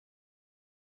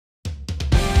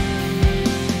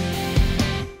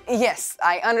Yes,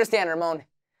 I understand, Ramon.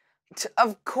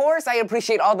 Of course I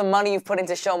appreciate all the money you've put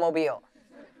into Showmobile.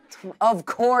 Of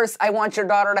course I want your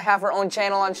daughter to have her own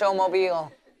channel on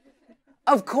Showmobile.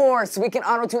 Of course we can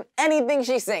auto-tune anything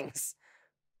she sings.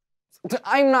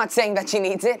 I'm not saying that she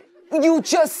needs it. You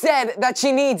just said that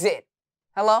she needs it.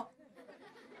 Hello?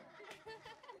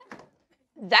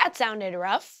 That sounded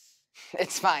rough.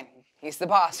 It's fine. He's the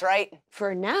boss, right?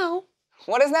 For now.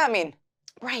 What does that mean?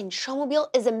 Brian, Showmobile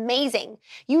is amazing.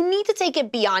 You need to take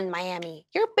it beyond Miami.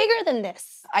 You're bigger than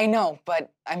this. I know,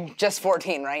 but I'm just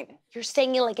 14, right? You're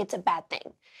saying it like it's a bad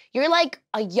thing. You're like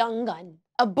a young gun,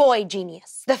 a boy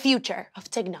genius, the future of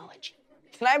technology.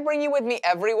 Can I bring you with me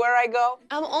everywhere I go?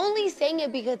 I'm only saying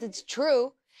it because it's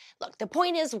true. Look, the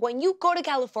point is, when you go to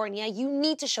California, you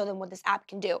need to show them what this app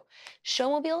can do.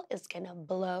 Showmobile is gonna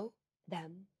blow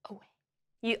them away.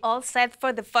 You all set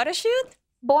for the photo shoot?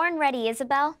 Born ready,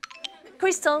 Isabel.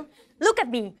 Crystal, look at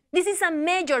me. This is a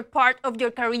major part of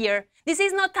your career. This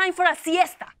is not time for a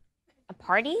siesta. A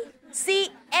party?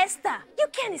 Siesta. You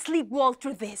can't sleepwalk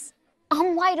through this.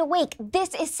 I'm wide awake.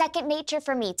 This is second nature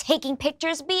for me. Taking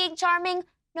pictures, being charming,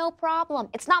 no problem.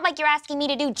 It's not like you're asking me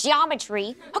to do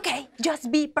geometry. Okay,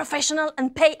 just be professional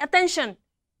and pay attention.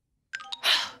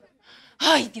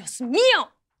 Ay, Dios mío!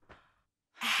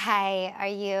 Hi, are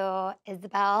you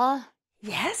Isabel?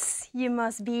 Yes, you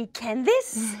must be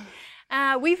Candice.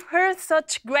 We've heard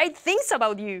such great things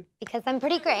about you. Because I'm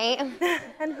pretty great.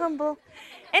 And humble.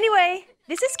 Anyway,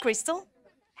 this is Crystal.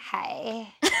 Hi.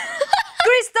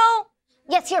 Crystal!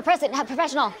 Yes, here, present,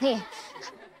 professional. Here.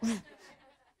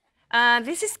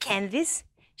 This is Candice.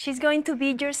 She's going to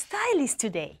be your stylist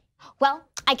today. Well,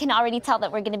 I can already tell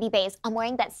that we're gonna be baes. I'm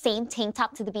wearing that same tank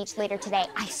top to the beach later today.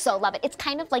 I so love it. It's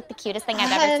kind of like the cutest thing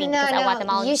I've ever seen because I want them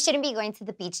all. You shouldn't be going to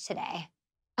the beach today.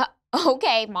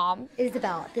 Okay, Mom.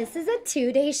 Isabel, this is a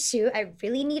 2-day shoot. I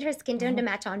really need her skin tone to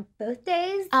match on both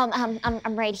days. I'm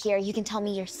right here. You can tell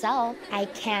me yourself. I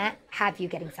can't have you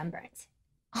getting sunburnt.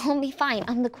 I'll be fine.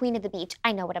 I'm the queen of the beach.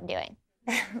 I know what I'm doing.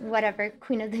 Whatever,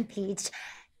 queen of the beach.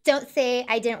 Don't say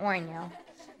I didn't warn you.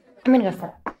 I'm gonna go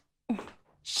for it.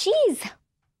 She's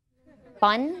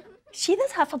fun. She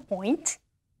does have a point.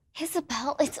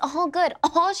 Isabel, it's all good.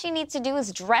 All she needs to do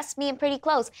is dress me in pretty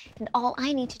clothes. And all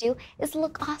I need to do is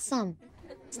look awesome.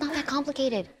 It's not that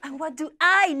complicated. And what do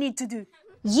I need to do?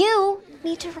 You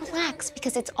need to relax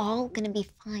because it's all gonna be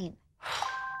fine.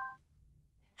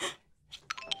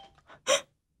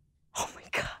 Oh my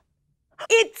God.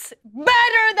 It's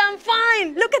better than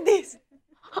fine. Look at this.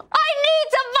 I need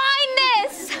to find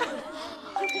this!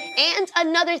 And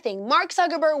another thing, Mark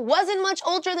Zuckerberg wasn't much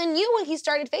older than you when he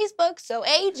started Facebook, so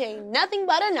age ain't nothing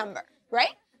but a number,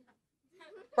 right?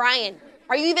 Brian,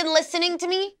 are you even listening to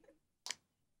me?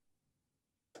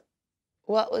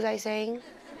 What was I saying?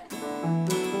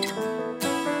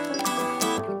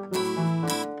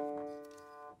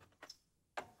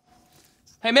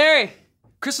 Hey, Mary!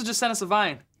 Crystal just sent us a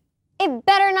Vine. It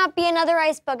better not be another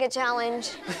ice bucket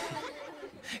challenge.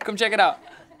 Come check it out.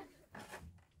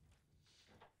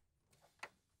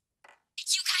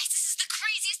 You guys, this is the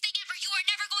craziest thing ever. You are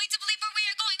never going to believe where we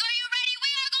are going. Are you ready?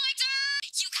 We are going to...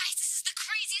 You guys, this is the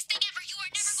craziest thing ever. You are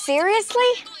never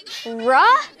Seriously?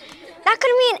 That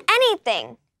could mean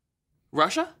anything.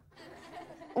 Russia?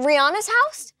 Rihanna's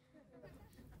house?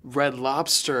 Red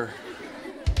Lobster.